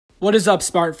What is up,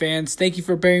 Spartan fans? Thank you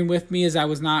for bearing with me as I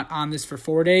was not on this for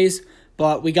 4 days.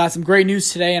 But we got some great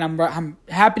news today, and I'm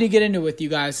happy to get into it with you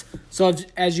guys. So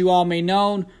as you all may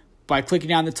know, by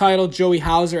clicking on the title, Joey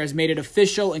Hauser has made it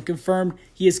official and confirmed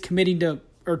he is committing to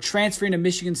or transferring to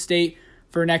Michigan State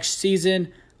for next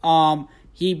season.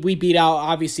 We beat out,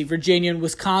 obviously, Virginia and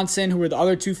Wisconsin, who were the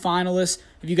other two finalists.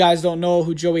 If you guys don't know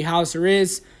who Joey Hauser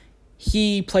is,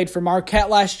 he played for Marquette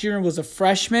last year and was a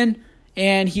freshman.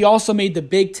 And he also made the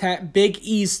Big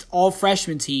East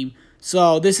all-freshman team.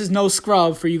 So this is no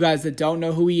scrub for you guys that don't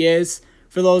know who he is.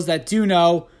 For those that do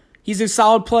know, he's a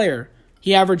solid player.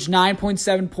 He averaged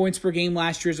 9.7 points per game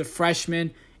last year as a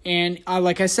freshman. And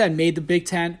like I said, made the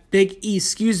Big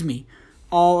East,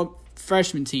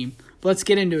 all-freshman team. But let's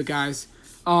get into it, guys.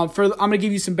 I'm going to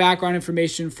give you some background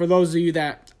information for those of you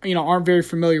that aren't very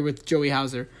familiar with Joey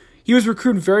Hauser. He was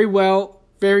recruited very well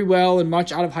and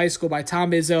much out of high school by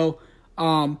Tom Izzo.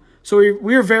 So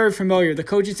we are very familiar. The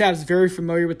coaching staff is very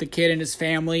familiar with the kid and his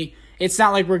family. It's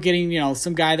not like we're getting,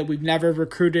 some guy that we've never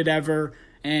recruited ever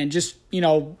and just,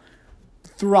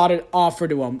 threw out an offer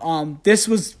to him. This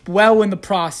was well in the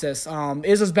process.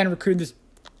 Izzo's been recruiting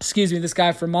this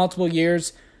guy for multiple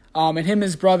years. And him and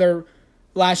his brother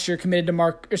last year committed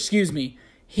to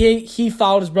he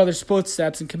followed his brother's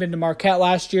footsteps and committed to Marquette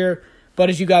last year.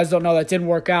 But as you guys don't know, that didn't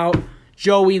work out.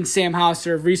 Joey and Sam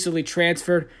Hauser have recently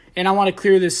transferred. And I want to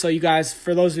clear this so you guys,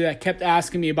 for those of you that kept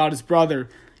asking me about his brother.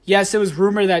 Yes, it was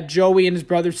rumored that Joey and his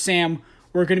brother Sam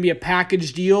were going to be a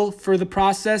package deal for the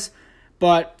process.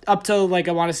 But up till, I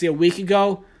want to say a week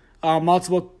ago,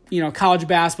 multiple, college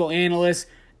basketball analysts,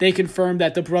 they confirmed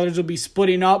that the brothers will be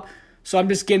splitting up. So I'm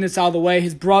just getting this out of the way.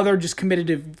 His brother just committed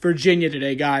to Virginia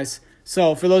today, guys.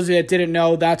 So for those of you that didn't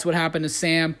know, that's what happened to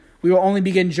Sam. We will only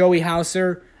be getting Joey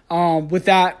Hauser. With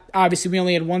that, obviously, we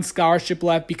only had one scholarship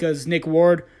left because Nick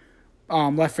Ward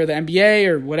left for the NBA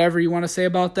or whatever you want to say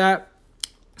about that.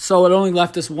 So it only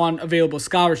left us one available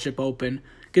scholarship open,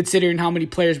 considering how many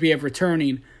players we have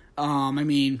returning.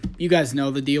 You guys know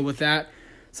the deal with that.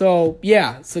 So,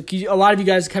 yeah. So a lot of you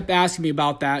guys kept asking me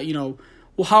about that.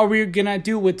 Well, how are we going to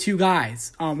do with two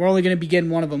guys? We're only going to be getting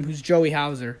one of them, who's Joey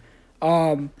Hauser.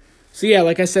 So, yeah,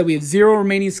 like I said, we have 0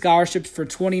 remaining scholarships for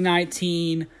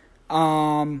 2019.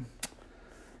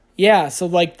 Yeah,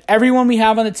 so, everyone we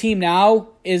have on the team now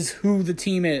is who the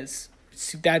team is.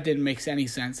 That didn't make any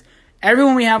sense.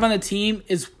 Everyone we have on the team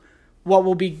is what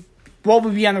will be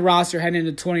on the roster heading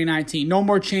into 2019. No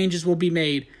more changes will be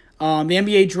made. The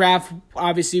NBA draft,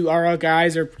 obviously, our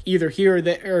guys are either here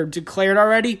or declared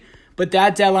already, but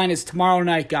that deadline is tomorrow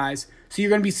night, guys. So you're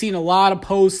going to be seeing a lot of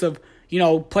posts of,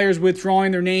 players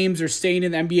withdrawing their names or staying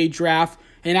in the NBA draft.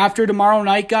 And after tomorrow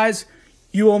night, guys,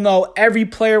 you will know every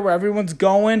player where everyone's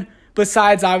going,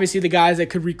 besides, obviously, the guys that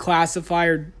could reclassify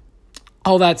or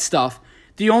all that stuff.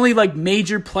 The only,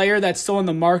 major player that's still in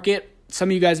the market, some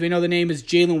of you guys may know the name, is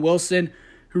Jalen Wilson,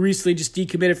 who recently just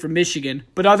decommitted from Michigan.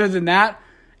 But other than that,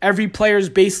 every player is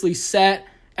basically set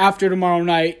after tomorrow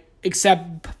night,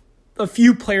 except a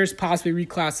few players possibly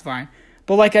reclassifying.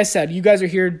 But like I said, you guys are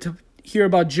here to hear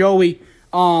about Joey,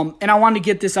 and I wanted to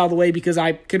get this out of the way because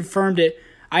I confirmed it.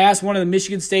 I asked one of the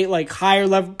Michigan State, higher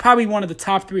level, probably one of the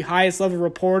top 3 highest level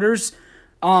reporters.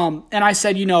 And I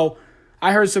said,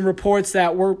 I heard some reports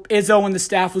that Izzo and the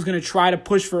staff was going to try to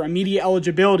push for immediate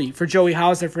eligibility for Joey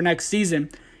Hauser for next season.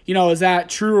 Is that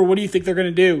true, or what do you think they're going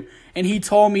to do? And he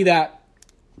told me that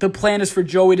the plan is for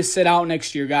Joey to sit out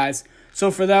next year, guys.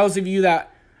 So for those of you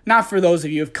that, not for those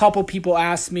of you, a couple people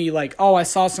asked me, I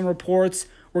saw some reports,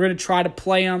 we're going to try to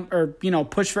play him or,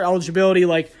 push for eligibility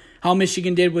like how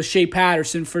Michigan did with Shea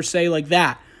Patterson for, say,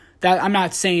 that. That I'm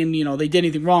not saying, they did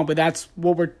anything wrong, but that's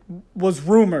what was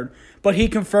rumored. But he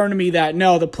confirmed to me that,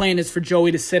 no, the plan is for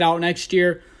Joey to sit out next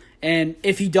year. And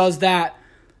if he does that,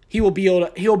 he'll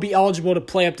be eligible to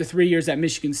play up to 3 years at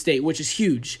Michigan State, which is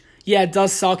huge. Yeah, it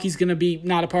does suck. He's going to be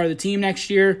not a part of the team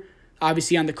next year,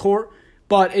 obviously on the court.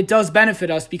 But it does benefit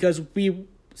us because we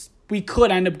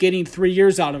could end up getting 3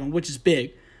 years out of him, which is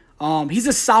big. He's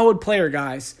a solid player,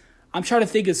 guys. I'm trying to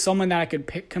think of someone that I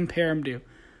could compare him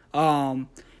to.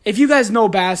 If you guys know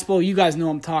basketball, you guys know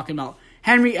what I'm talking about.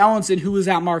 Henry Ellenson, who was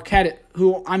at Marquette,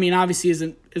 who, obviously is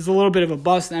a little bit of a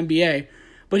bust in the NBA,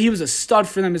 but he was a stud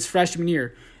for them his freshman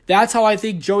year. That's how I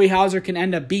think Joey Hauser can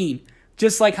end up being,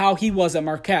 just like how he was at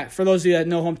Marquette. For those of you that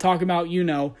know who I'm talking about,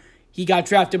 he got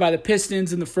drafted by the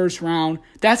Pistons in the first round.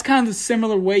 That's kind of the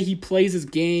similar way he plays his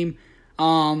game.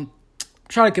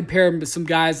 Try to compare him to some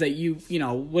guys that you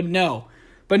would know.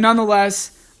 But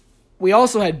nonetheless, we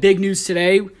also had big news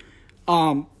today.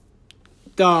 I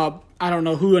don't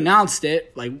know who announced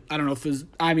it. I don't know if it was,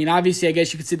 obviously, I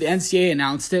guess you could say the NCAA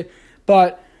announced it.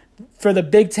 But for the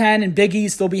Big Ten and Big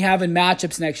East, they'll be having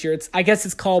matchups next year. I guess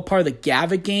it's called part of the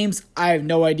Gavitt games. I have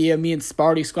no idea. Me and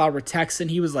Sparty Squad were texting.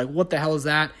 He was like, what the hell is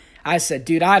that? I said,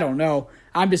 dude, I don't know.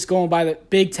 I'm just going by the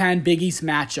Big Ten, Big East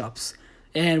matchups.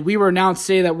 And we were announced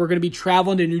today that we're going to be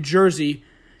traveling to New Jersey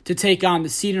to take on the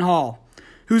Seton Hall,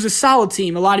 who's a solid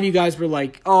team. A lot of you guys were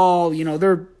like, oh,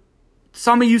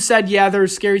 some of you said, yeah, they're a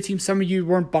scary team. Some of you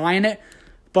weren't buying it.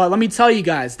 But let me tell you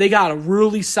guys, they got a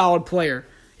really solid player.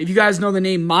 If you guys know the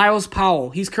name Myles Powell,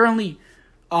 he's currently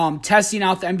testing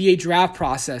out the NBA draft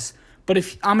process. But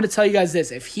I'm going to tell you guys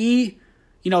this, if he,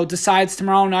 decides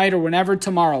tomorrow night or whenever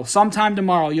tomorrow, sometime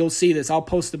tomorrow, you'll see this. I'll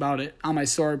post about it on my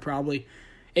story probably.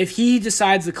 If he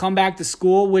decides to come back to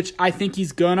school, which I think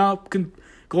he's gonna,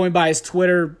 going by his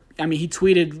Twitter, he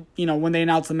tweeted, when they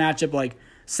announced the matchup, like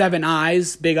 7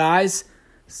 eyes, big eyes.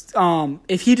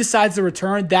 If he decides to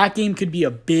return, that game could be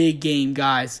a big game,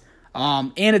 guys.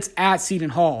 And it's at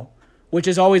Seton Hall, which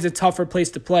is always a tougher place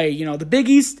to play. The Big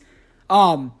East,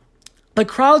 the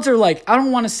crowds are like, I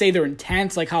don't want to say they're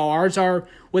intense like how ours are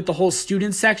with the whole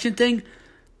student section thing,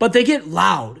 but they get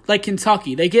loud like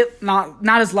Kentucky. They get not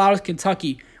as loud as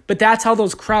Kentucky, but that's how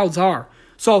those crowds are.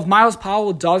 So if Myles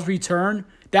Powell does return,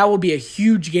 that will be a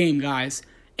huge game, guys.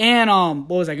 And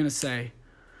what was I going to say?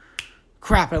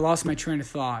 Crap, I lost my train of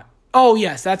thought. Oh,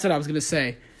 yes, that's what I was going to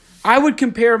say. I would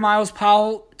compare Myles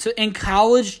Powell in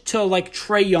college to like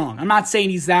Trae Young. I'm not saying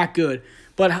he's that good,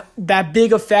 but that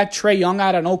big effect Trae Young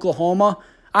had on Oklahoma,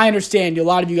 I understand. A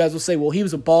lot of you guys will say, well, he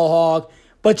was a ball hog,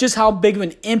 but just how big of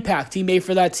an impact he made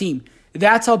for that team.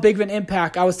 That's how big of an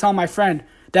impact I was telling my friend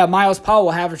that Myles Powell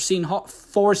will have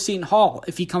for Seton Hall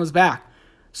if he comes back.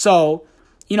 So,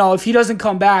 if he doesn't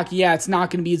come back, yeah, it's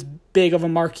not going to be as big of a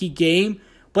marquee game.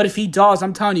 But if he does,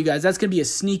 I'm telling you guys, that's going to be a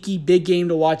sneaky big game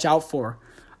to watch out for.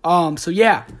 So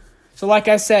like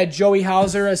I said, Joey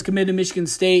Hauser has committed to Michigan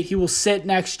State. He will sit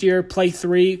next year, play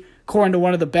 3, according to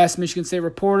one of the best Michigan State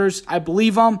reporters. I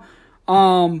believe him.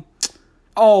 And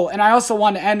I also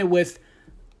want to end it with,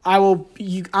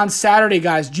 on Saturday,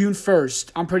 guys, June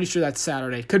 1st. I'm pretty sure that's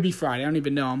Saturday. Could be Friday. I don't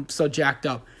even know. I'm so jacked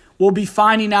up. We'll be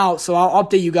finding out, so I'll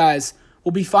update you guys.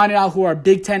 We'll be finding out who our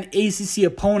Big Ten ACC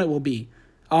opponent will be.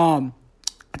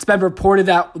 It's been reported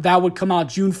that would come out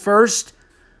June 1st.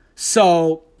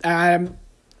 So I'm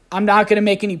not going to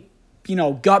make any,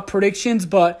 gut predictions.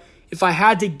 But if I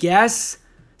had to guess,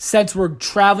 since we're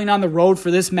traveling on the road for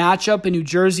this matchup in New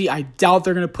Jersey, I doubt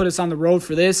they're going to put us on the road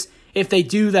for this. If they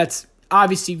do, that's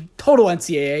obviously total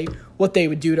NCAA, what they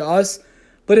would do to us.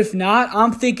 But if not,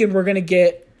 I'm thinking we're going to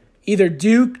get either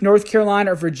Duke, North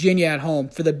Carolina, or Virginia at home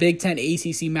for the Big Ten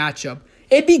ACC matchup.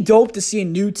 It'd be dope to see a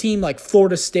new team like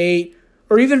Florida State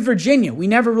or even Virginia. We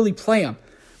never really play them.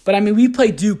 But, we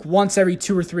play Duke once every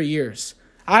 2 or 3 years.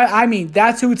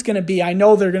 That's who it's going to be. I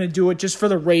know they're going to do it just for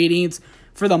the ratings,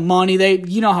 for the money.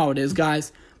 You know how it is,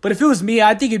 guys. But if it was me,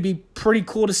 I think it'd be pretty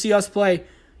cool to see us play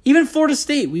even Florida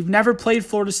State. We've never played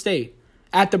Florida State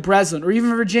at the Breslin or even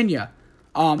Virginia.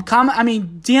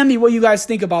 DM me what you guys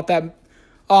think about that,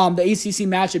 the ACC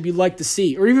matchup you'd like to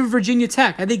see. Or even Virginia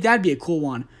Tech. I think that'd be a cool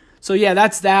one. So, yeah,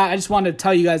 that's that. I just wanted to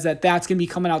tell you guys that that's going to be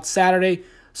coming out Saturday.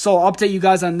 So I'll update you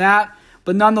guys on that.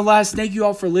 But nonetheless, thank you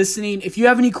all for listening. If you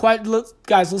have any questions,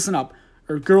 guys, listen up.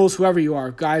 Or girls, whoever you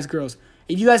are, guys, girls.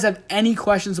 If you guys have any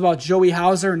questions about Joey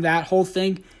Hauser and that whole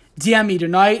thing, DM me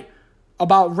tonight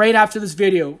about right after this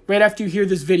video, right after you hear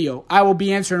this video. I will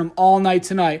be answering them all night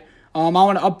tonight. I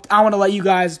want to let you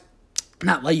guys,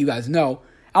 not let you guys know.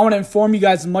 I want to inform you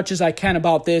guys as much as I can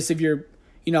about this. If you're,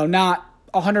 not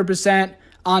 100%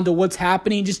 onto what's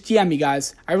happening, just DM me,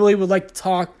 guys. I really would like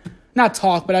to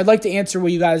but I'd like to answer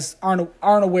what you guys aren't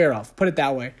aware of. Put it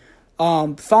that way.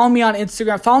 Follow me on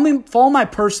Instagram. Follow my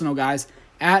personal, guys,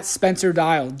 at Spencer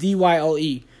Dyle, Dyle.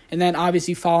 And then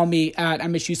obviously follow me at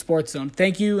MSU Sports Zone.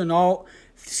 Thank you all,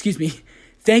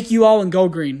 and go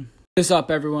green. What's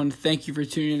up, everyone? Thank you for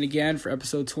tuning in again for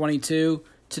episode 22.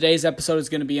 Today's episode is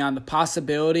going to be on the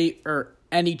possibility or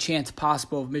any chance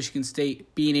possible of Michigan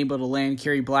State being able to land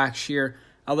Kerry Blackshear.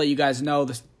 I'll let you guys know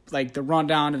the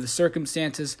rundown of the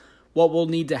circumstances, what will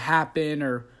need to happen,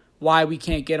 or why we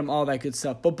can't get him, all that good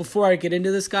stuff. But before I get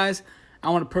into this, guys, I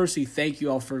want to personally thank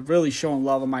you all for really showing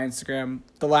love on my Instagram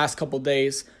the last couple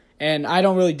days. And I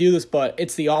don't really do this, but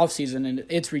it's the off season, and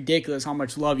it's ridiculous how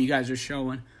much love you guys are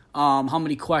showing. How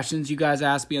many questions you guys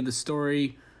ask me on the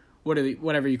story,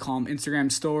 whatever you call them, Instagram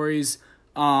stories.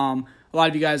 A lot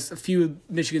of you guys, a few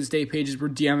Michigan State pages were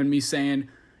DMing me saying,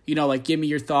 give me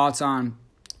your thoughts on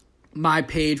my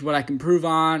page, what I can improve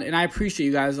on. And I appreciate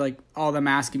you guys, all of them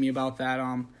asking me about that.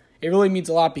 It really means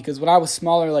a lot because when I was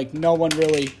smaller, no one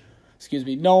really,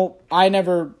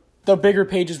 the bigger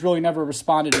pages really never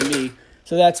responded to me.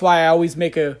 So that's why I always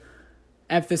make a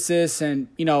emphasis and,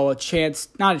 a chance,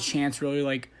 not a chance really,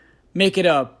 like make it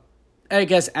a, I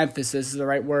guess emphasis is the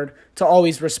right word, to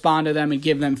always respond to them and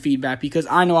give them feedback because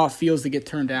I know how it feels to get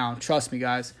turned down. Trust me,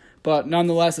 guys. But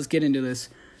nonetheless, let's get into this.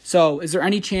 So, is there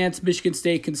any chance Michigan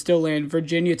State can still land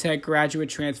Virginia Tech graduate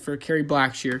transfer Kerry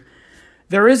Blackshear?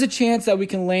 There is a chance that we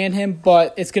can land him,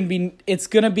 but it's going to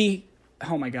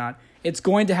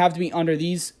have to be under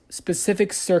these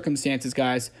specific circumstances,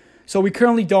 guys. So we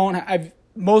currently don't.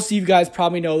 Most of you guys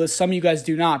probably know this. Some of you guys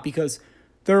do not because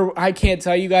I can't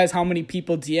tell you guys how many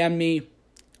people DM'd me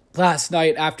last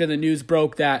night after the news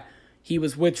broke that he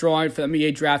was withdrawing for the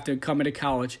NBA draft and coming to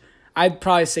college. I'd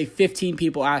probably say 15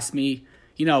 people asked me,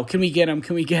 can we get him?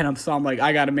 Can we get him? So I'm like,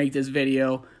 I got to make this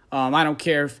video. I don't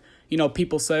care if,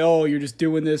 people say, oh, you're just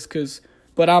doing this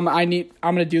but I'm going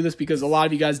to do this because a lot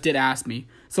of you guys did ask me.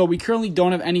 So we currently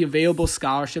don't have any available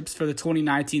scholarships for the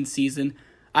 2019 season.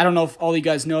 I don't know if all you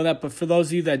guys know that, but for those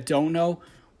of you that don't know,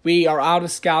 we are out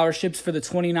of scholarships for the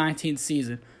 2019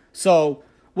 season. So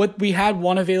we had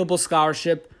one available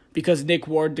scholarship because Nick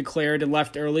Ward declared and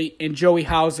left early, and Joey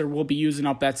Hauser will be using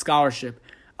up that scholarship.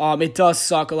 It does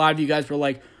suck. A lot of you guys were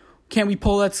like, can't we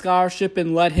pull that scholarship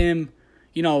and let him,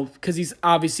 because he's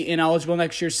obviously ineligible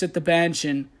next year, sit the bench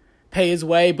and pay his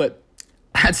way, but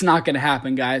that's not going to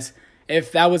happen, guys.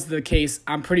 If that was the case,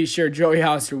 I'm pretty sure Joey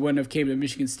Hauser wouldn't have came to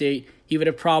Michigan State. He would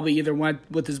have probably either went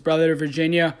with his brother to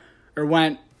Virginia or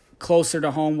went closer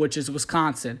to home, which is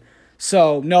Wisconsin.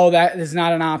 So, no, that is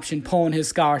not an option, pulling his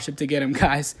scholarship to get him,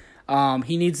 guys.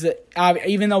 He needs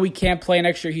even though we can't play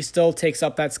next year, he still takes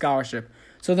up that scholarship.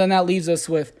 So then that leaves us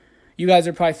with, you guys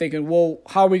are probably thinking, well,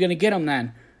 how are we going to get him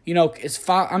then?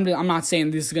 I'm not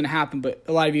saying this is going to happen, but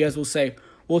a lot of you guys will say,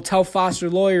 we'll tell Foster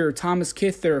Loyer, Thomas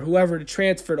Kither, whoever to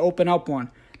transfer to open up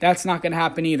one. That's not going to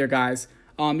happen either, guys.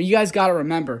 You guys got to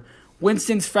remember,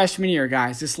 Winston's freshman year,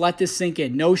 guys. Just let this sink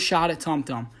in. No shot at Tum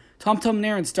Tum. Tum Tum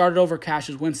Nairn started over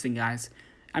Cassius Winston, guys.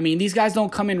 I mean, these guys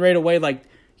don't come in right away like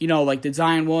the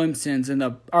Zion Williamsons and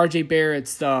the R.J.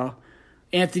 Barretts, the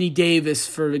Anthony Davis,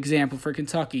 for example, for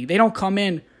Kentucky. They don't come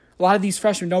in. A lot of these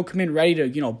freshmen don't come in ready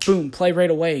to, boom, play right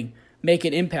away, make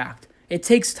an impact. It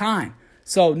takes time.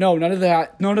 So, no, none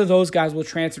of those guys will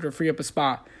transfer to free up a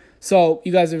spot. So,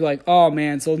 you guys are like, oh,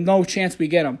 man, so no chance we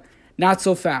get them. Not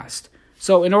so fast.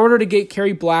 So, in order to get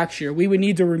Kerry Blackshear, we would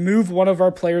need to remove one of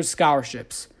our players'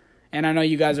 scholarships. And I know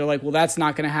you guys are like, well, that's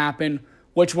not going to happen.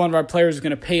 Which one of our players is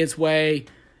going to pay his way?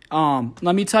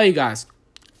 Let me tell you guys,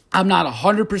 I'm not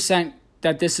 100%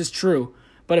 that this is true,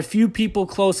 but a few people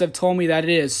close have told me that it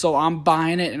is, so I'm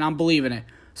buying it and I'm believing it.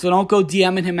 So don't go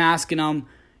DMing him asking him,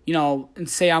 and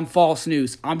say I'm false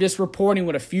news. I'm just reporting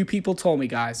what a few people told me,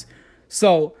 guys.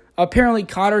 So apparently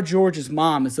Connor George's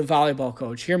mom is a volleyball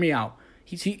coach. Hear me out.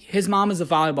 His mom is a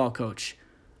volleyball coach.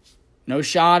 No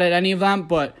shot at any of them,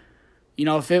 but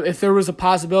if there was a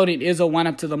possibility and Izzo went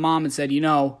up to the mom and said,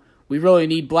 we really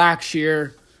need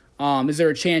Blackshear, is there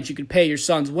a chance you could pay your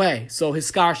son's way? So his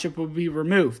scholarship would be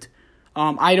removed.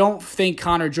 I don't think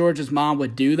Connor George's mom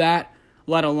would do that,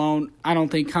 let alone I don't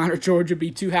think Connor George would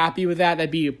be too happy with that.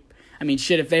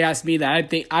 If they asked me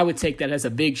that, I would take that as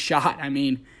a big shot.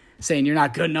 Saying you're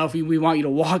not good enough, we want you to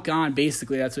walk on.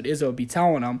 Basically, that's what Izzo would be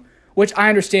telling him, which I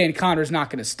understand Connor's not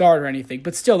going to start or anything,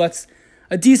 but still, that's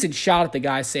a decent shot at the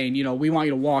guy saying, we want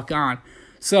you to walk on.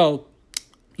 So,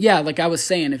 yeah, like I was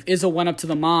saying, if Izzo went up to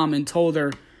the mom and told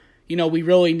her, we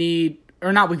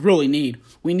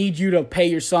need you to pay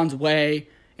your son's way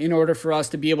in order for us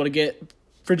to be able to get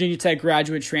Virginia Tech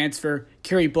graduate transfer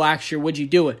Kerry Blackshear, would you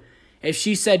do it? If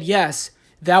she said yes,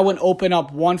 that would open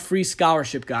up one free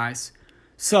scholarship, guys.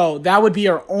 So that would be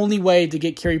our only way to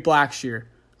get Kerry Blackshear.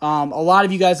 A lot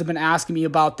of you guys have been asking me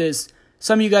about this.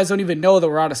 Some of you guys don't even know that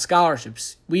we're out of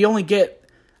scholarships. We only get,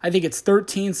 I think it's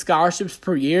 13 scholarships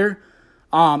per year.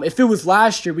 If it was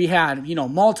last year, we had,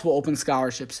 multiple open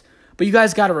scholarships. But you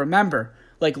guys got to remember,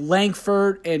 like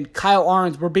Langford and Kyle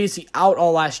Ahrens were basically out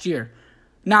all last year.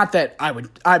 Not that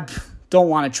I don't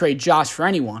want to trade Josh for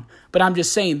anyone, but I'm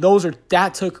just saying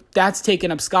that's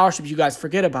taking up scholarships you guys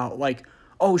forget about. Like,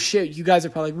 oh shit, you guys are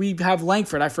probably like, we have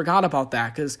Langford. I forgot about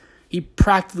that because he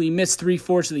practically missed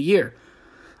 3/4 of the year.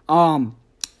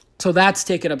 So that's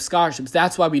taking up scholarships.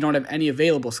 That's why we don't have any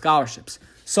available scholarships.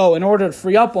 So in order to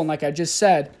free up one, like I just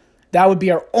said, that would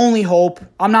be our only hope.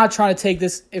 I'm not trying to take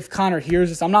this, if Connor hears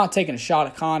this, I'm not taking a shot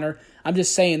at Connor. I'm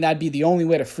just saying that'd be the only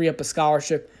way to free up a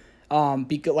scholarship.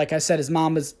 Because, like I said, his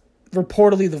mom is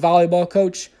reportedly the volleyball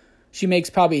coach. She makes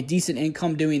probably a decent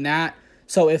income doing that.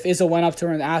 So if Izzo went up to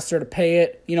her and asked her to pay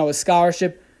it, a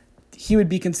scholarship, he would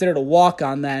be considered a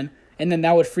walk-on then. And then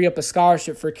that would free up a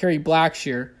scholarship for Kerry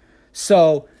Blackshear.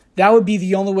 So That would be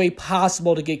the only way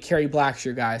possible to get Kerry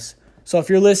Blackshear, guys. So if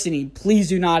you're listening, please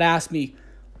do not ask me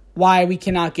why we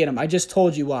cannot get him. I just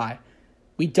told you why.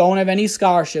 We don't have any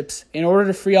scholarships. In order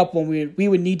to free up one, we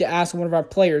would need to ask one of our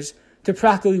players to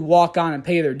practically walk on and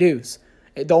pay their dues.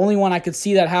 The only one I could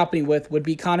see that happening with would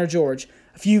be Connor George.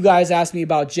 A few guys asked me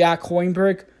about Jack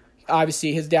Hoiberg.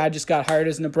 Obviously, his dad just got hired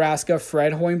as Nebraska.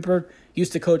 Fred Hoiberg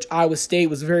used to coach Iowa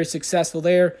State, was very successful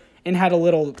there, and had a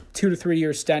little 2 to 3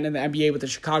 year stint in the NBA with the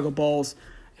Chicago Bulls.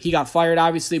 He got fired,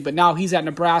 obviously, but now he's at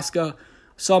Nebraska.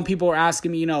 Some people are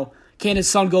asking me, can his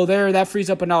son go there? That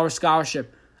frees up another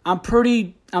scholarship. I'm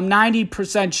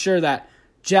 90% sure that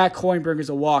Jack Hoiberg is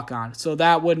a walk-on, so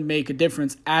that wouldn't make a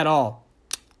difference at all.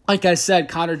 Like I said,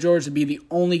 Connor George would be the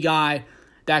only guy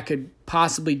that could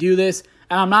possibly do this,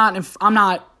 and I'm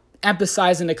not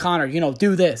emphasizing to Connor,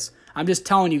 do this. I'm just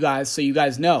telling you guys so you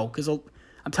guys know, because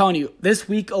I'm telling you, this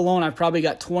week alone, I've probably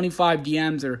got 25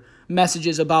 DMs or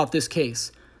messages about this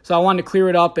case. So I wanted to clear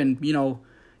it up and,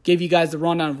 give you guys the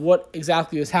rundown of what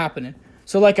exactly is happening.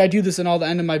 So like I do this in all the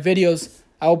end of my videos,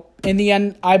 in the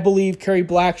end, I believe Kerry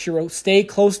Blackshear will stay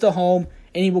close to home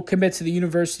and he will commit to the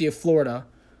University of Florida,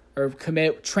 or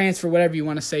transfer, whatever you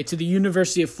want to say, to the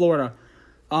University of Florida.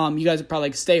 You guys are probably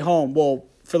like, stay home. Well,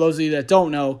 for those of you that don't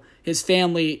know, his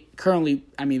family currently,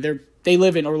 they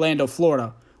live in Orlando,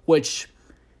 Florida, which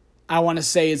I want to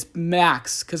say is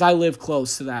max, because I live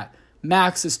close to that.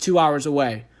 Max is 2 hours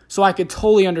away. So I could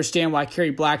totally understand why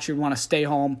Kerry Blackshear would want to stay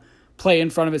home, play in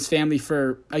front of his family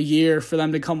for a year for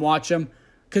them to come watch him,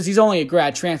 because he's only a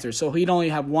grad transfer, so he'd only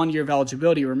have 1 year of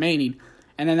eligibility remaining,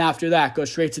 and then after that, go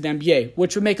straight to the NBA,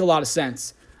 which would make a lot of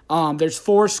sense. There's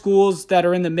 4 schools that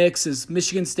are in the mix, is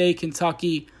Michigan State,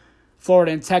 Kentucky,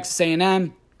 Florida, and Texas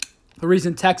A&M. The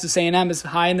reason Texas A&M is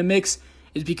high in the mix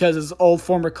is because his old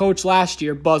former coach last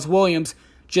year, Buzz Williams,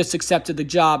 just accepted the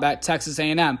job at Texas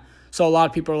A&M. So a lot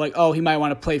of people are like, oh, he might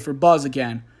want to play for Buzz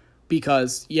again,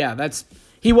 because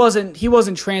he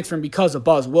wasn't transferring because of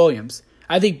Buzz Williams.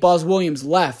 I think Buzz Williams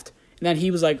left, and then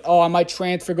he was like, oh, I might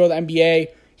transfer, go to the NBA.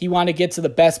 He wanted to get to the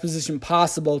best position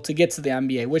possible to get to the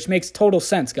NBA, which makes total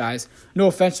sense, guys. No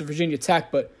offense to Virginia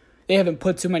Tech, but they haven't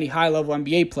put too many high-level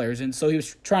NBA players in, so he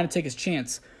was trying to take his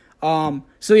chance. In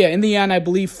the end, I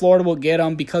believe Florida will get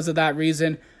him because of that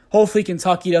reason. Hopefully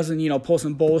Kentucky doesn't, pull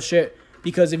some bullshit,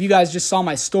 because if you guys just saw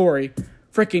my story,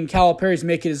 freaking Calipari's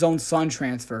making his own son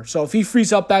transfer. So if he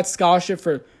frees up that scholarship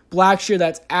for Blackshear,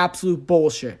 that's absolute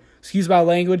bullshit. Excuse my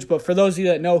language, but for those of you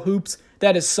that know hoops,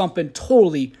 that is something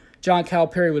totally John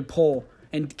Calipari would pull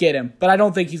and get him. But I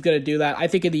don't think he's going to do that. I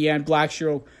think in the end,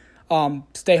 Blackshear will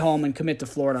stay home and commit to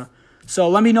Florida. So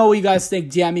let me know what you guys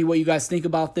think. DM me what you guys think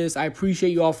about this. I appreciate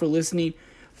you all for listening.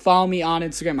 Follow me on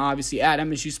Instagram, obviously, at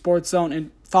MSU Sports Zone.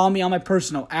 And follow me on my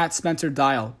personal, at Spencer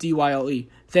Dial, Dyle.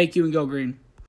 Thank you, and go green.